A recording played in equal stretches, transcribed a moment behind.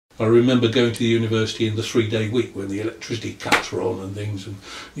I remember going to the university in the 3-day week when the electricity cuts were on and things, and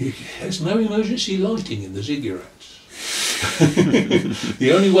there's no emergency lighting in the Ziggurats.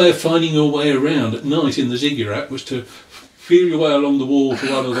 The only way of finding your way around at night in the Ziggurat was to feel your way along the wall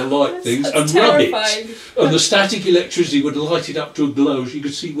to one of the light things and rub it. And the static electricity would light it up to a glow so you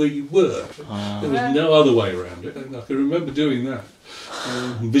could see where you were. There was no other way around it. And I can remember doing that,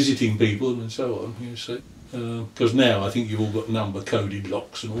 visiting people and so on. You see, because now I think you've all got number-coded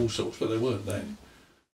locks and all sorts, but they weren't then.